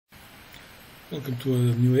Welcome to a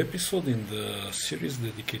new episode in the series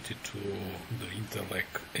dedicated to the Intellec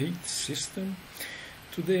 8 system.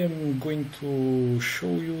 Today I'm going to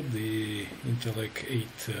show you the Intellec 8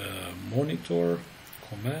 monitor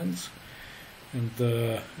commands, and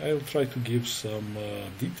I'll try to give some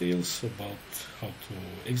details about how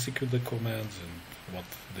to execute the commands and what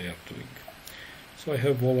they are doing. So I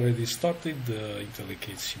have already started the Intellec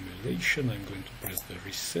 8 simulation. I'm going to press the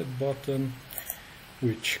reset button,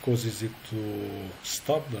 which causes it to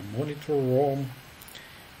stop the monitor ROM.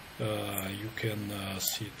 You can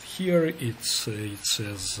see it here. It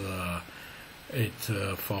says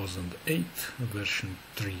 8008 version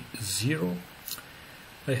 3.0.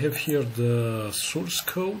 I have here the source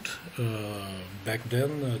code. Back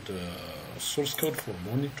then the source code for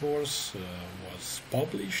monitors was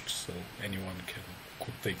published, so anyone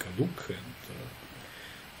could take a look and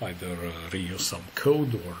either reuse some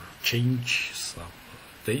code or change some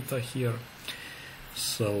data here.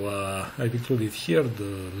 So I've included here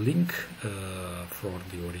the link for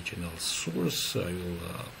the original source. I will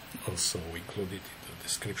also include it in the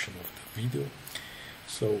description of the video.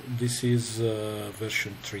 So this is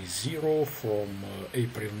version 3.0 from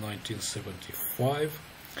April 1975,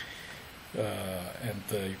 and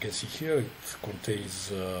you can see here it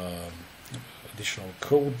contains additional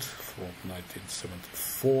code from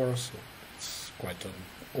 1974, so it's quite an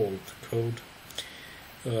old code.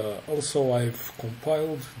 Also, I've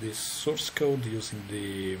compiled this source code using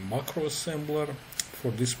the macro assembler.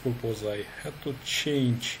 For this purpose I had to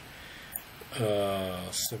change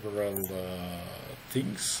several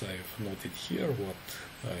things. I've noted here what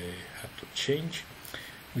I had to change.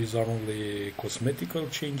 These are only cosmetical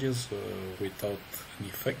changes without an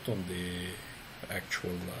effect on the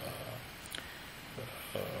actual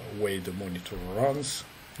way the monitor runs.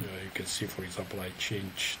 You can see, for example, I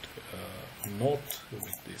changed not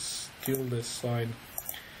with this tilde sign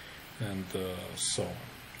and so on.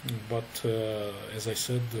 But as I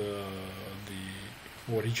said,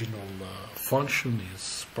 the original function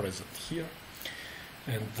is present here,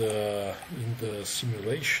 and in the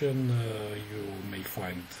simulation you may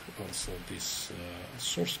find also this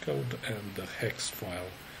source code and the hex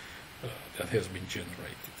file that has been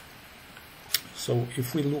generated. So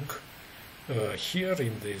if we look here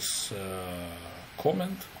in this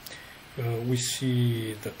command, we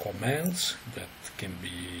see the commands that can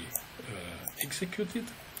be executed,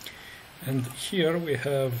 and here we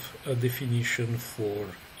have a definition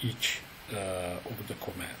for each of the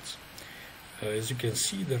commands. As you can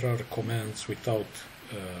see, there are commands without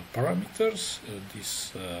parameters.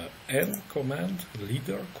 This N command,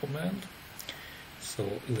 leader command, so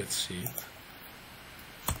let's see it.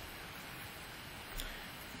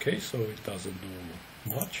 Okay, so it doesn't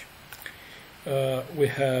do much. We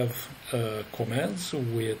have commands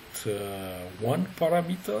with one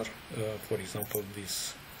parameter, for example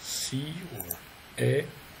this C or E.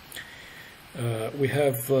 We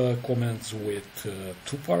have commands with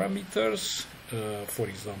two parameters, for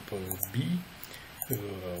example B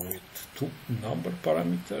with two number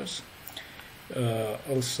parameters.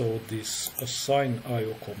 Also this assign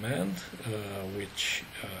IO command, which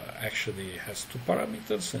actually has two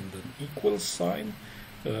parameters and an equal sign.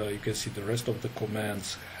 You can see the rest of the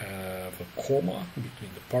commands have a comma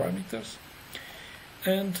between the parameters.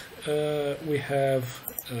 And we have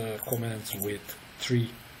commands with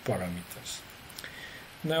three parameters.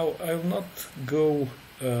 Now I will not go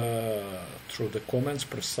through the commands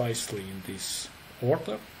precisely in this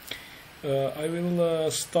order. I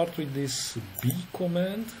will start with this B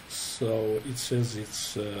command. So it says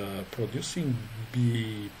it's producing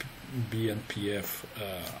BNPF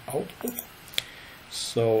output.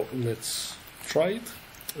 So let's try it.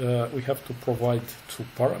 We have to provide two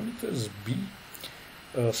parameters: B,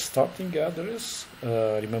 starting address.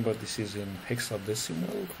 Remember, this is in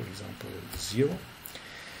hexadecimal, for example 0,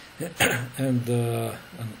 and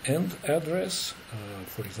an end address,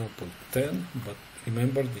 for example 10, but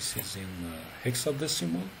remember this is in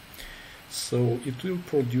hexadecimal, so it will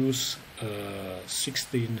produce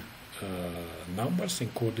 16 numbers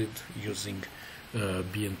encoded using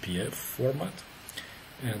BNPF format.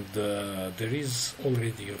 And there is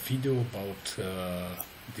already a video about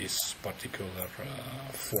this particular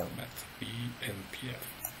format, BNPF.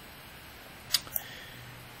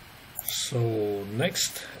 So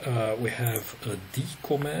next we have a D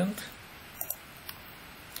command,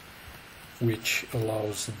 which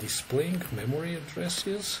allows displaying memory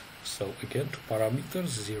addresses. So again, two parameters,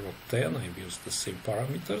 0, 10, I've used the same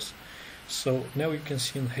parameters. So now you can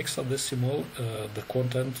see in hexadecimal the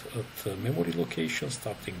content at memory location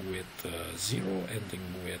starting with 0,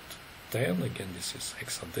 ending with 10. Again, this is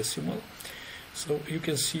hexadecimal. So you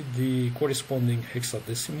can see the corresponding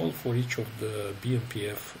hexadecimal for each of the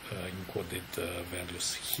BMPF encoded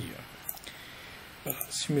values here.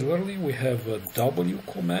 Similarly, we have a W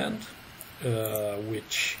command,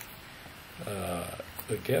 which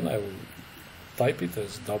again I will type it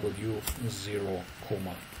as W0,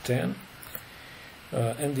 10.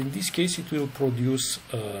 And in this case it will produce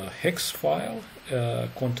a hex file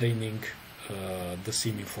containing the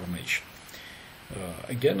same information.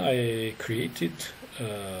 Again, I created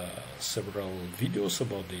several videos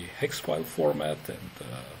about the hex file format and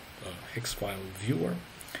hex file viewer,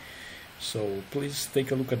 so please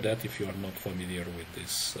take a look at that if you are not familiar with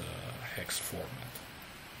this hex format.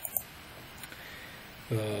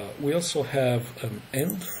 We also have an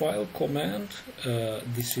end file command.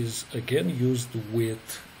 This is again used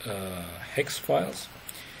with hex files.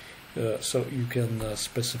 So you can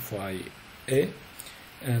specify A,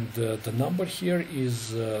 and the number here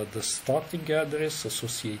is the starting address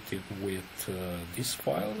associated with this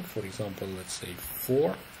file. For example, let's say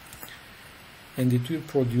 4, and it will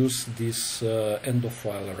produce this end of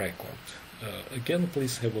file record. Again,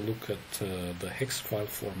 please have a look at the hex file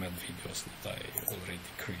format videos that I already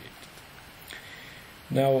created.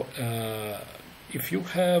 Now, if you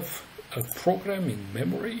have a program in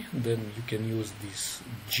memory, then you can use this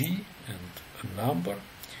G and a number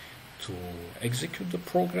to execute the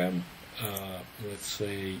program. Let's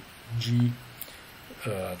say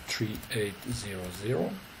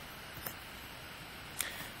G3800.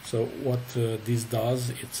 So what this does,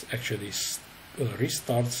 it's actually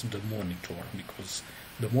restarts the monitor, because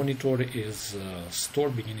the monitor is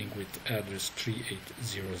stored beginning with address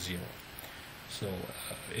 3800. So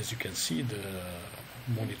as you can see, the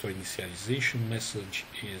monitor initialization message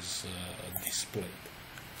is displayed.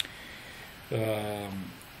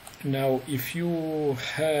 Now, if you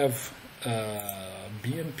have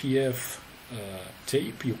BMPF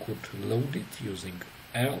tape, you could load it using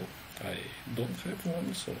L. I don't have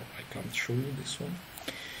one, so I can't show you this one.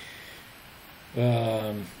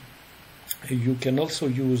 You can also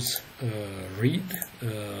use read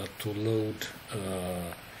to load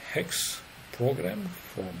hex program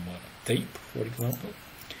from tape, for example.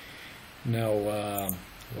 Now,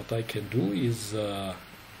 what I can do is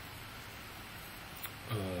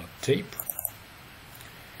tape.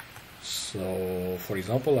 So, for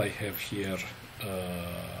example, I have here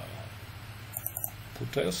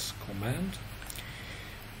puts command,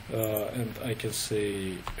 and I can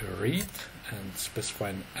say read and specify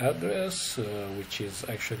an address, which is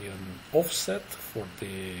actually an offset for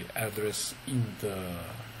the address in the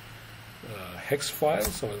hex file.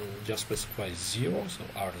 So I will just specify 0, so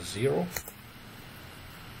R0.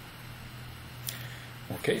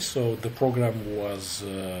 Okay, so the program was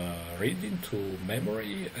read into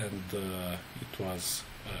memory, and it was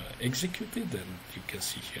executed, and you can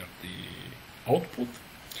see here the output.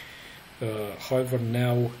 However,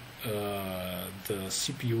 now the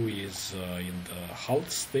CPU is in the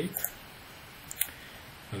halt state,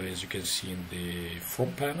 as you can see in the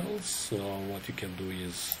front panels. So what you can do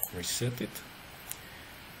is reset it,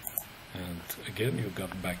 and again you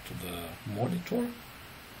got back to the monitor.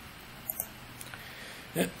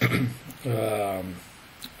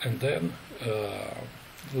 And then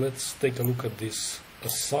let's take a look at this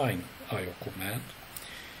assign IO command.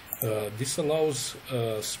 This allows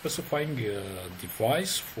specifying a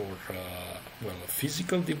device for, well, a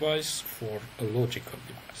physical device for a logical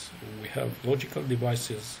device. We have logical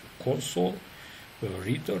devices: console,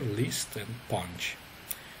 reader, list, and punch.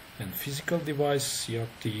 And physical device: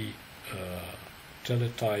 CRT,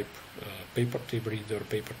 teletype, paper tape reader,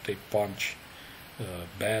 paper tape punch,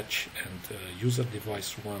 batch, and user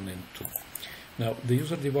device 1 and 2. Now, the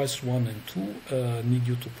user device 1 and 2 need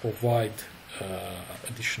you to provide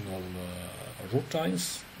additional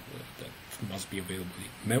routines that must be available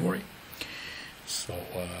in memory. So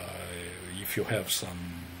if you have some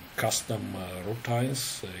custom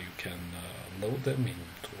routines, you can load them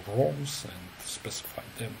into ROMs and specify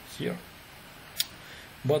them here.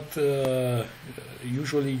 But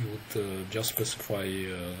usually you would just specify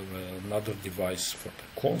another device for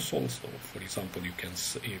the console. So for example, you can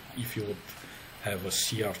say, if you would have a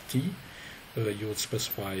CRT, you would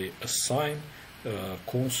specify assign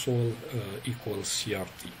console equals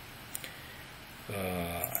CRT.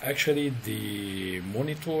 Actually, the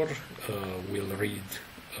monitor will read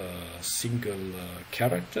a single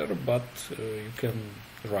character, but you can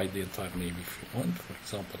write the entire name if you want. For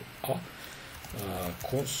example,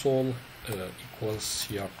 console equals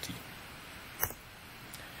CRT.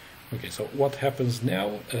 Okay, so what happens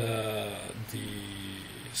now? The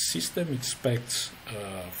system expects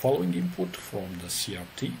following input from the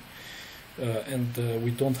CRT. and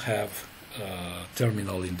we don't have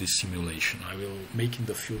terminal in this simulation. I will make in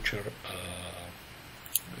the future a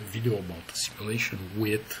video about the simulation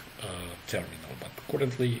with terminal, but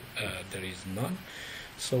currently there is none.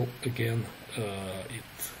 So again,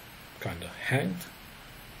 it kind of hanged,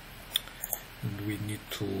 and we need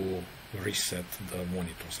to reset the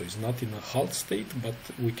monitor. So it's not in a halt state, but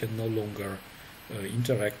we can no longer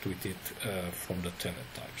interact with it from the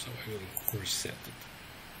teletype. So I will reset it.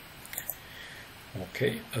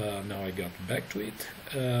 Okay, now I got back to it.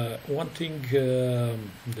 One thing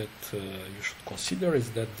that you should consider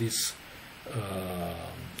is that this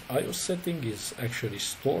IO setting is actually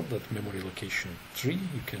stored at memory location 3.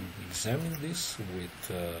 You can examine this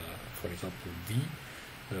with, for example, D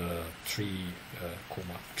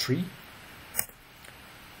 3,3.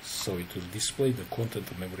 So it will display the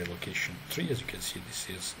content of memory location 3. As you can see, this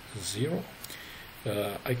is 0.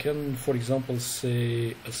 I can, for example,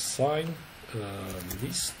 say assign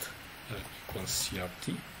list equals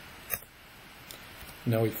CRT.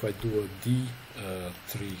 Now if I do a D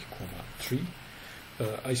 3,3,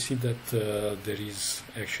 I see that there is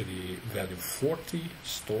actually value 40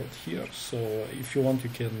 stored here. So if you want, you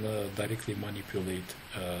can directly manipulate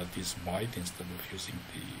this byte instead of using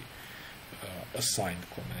the assign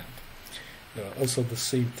command. Also the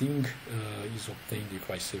same thing is obtained if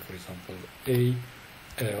I say, for example, A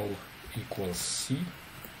L equals C.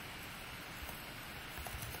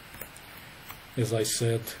 As I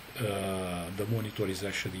said, the monitor is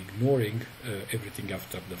actually ignoring everything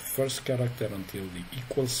after the first character until the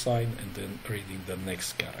equal sign and then reading the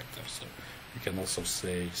next character. So you can also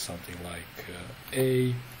say something like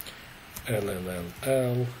A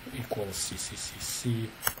LLL equals CCCC,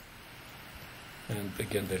 and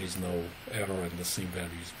again there is no error and the same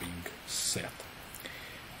value is being set.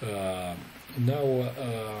 Now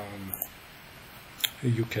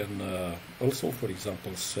you can also, for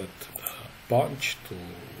example, set punch to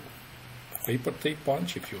paper tape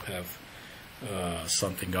punch if you have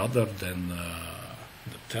something other than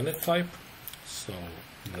the teletype. So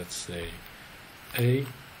let's say A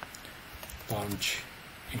punch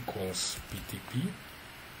equals PTP.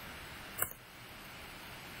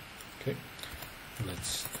 Okay,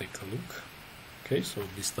 let's take a look. Okay, so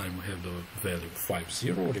this time we have the value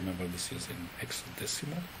 50. Remember, this is in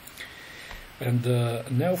hexadecimal. And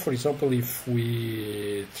now, for example, if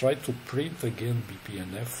we try to print again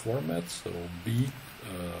BPNF format, so B,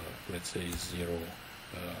 let's say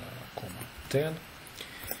 0,10,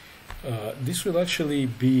 this will actually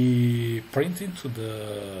be printed to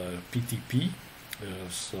the PTP.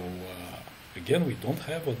 So again, we don't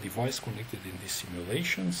have a device connected in this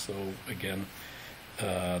simulation, so again,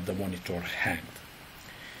 the monitor hanged.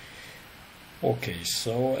 Okay,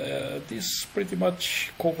 so this pretty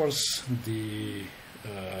much covers the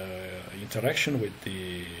interaction with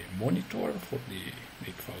the monitor for the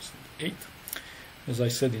 8008. As I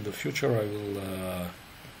said, in the future I will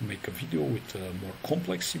make a video with a more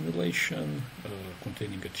complex simulation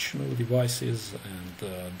containing additional devices, and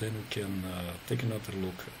then we can take another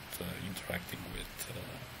look at interacting with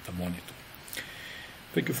the monitor.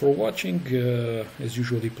 Thank you for watching. As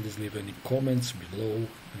usually, please leave any comments below.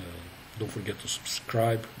 Don't forget to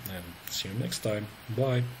subscribe, and see you next time.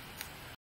 Bye.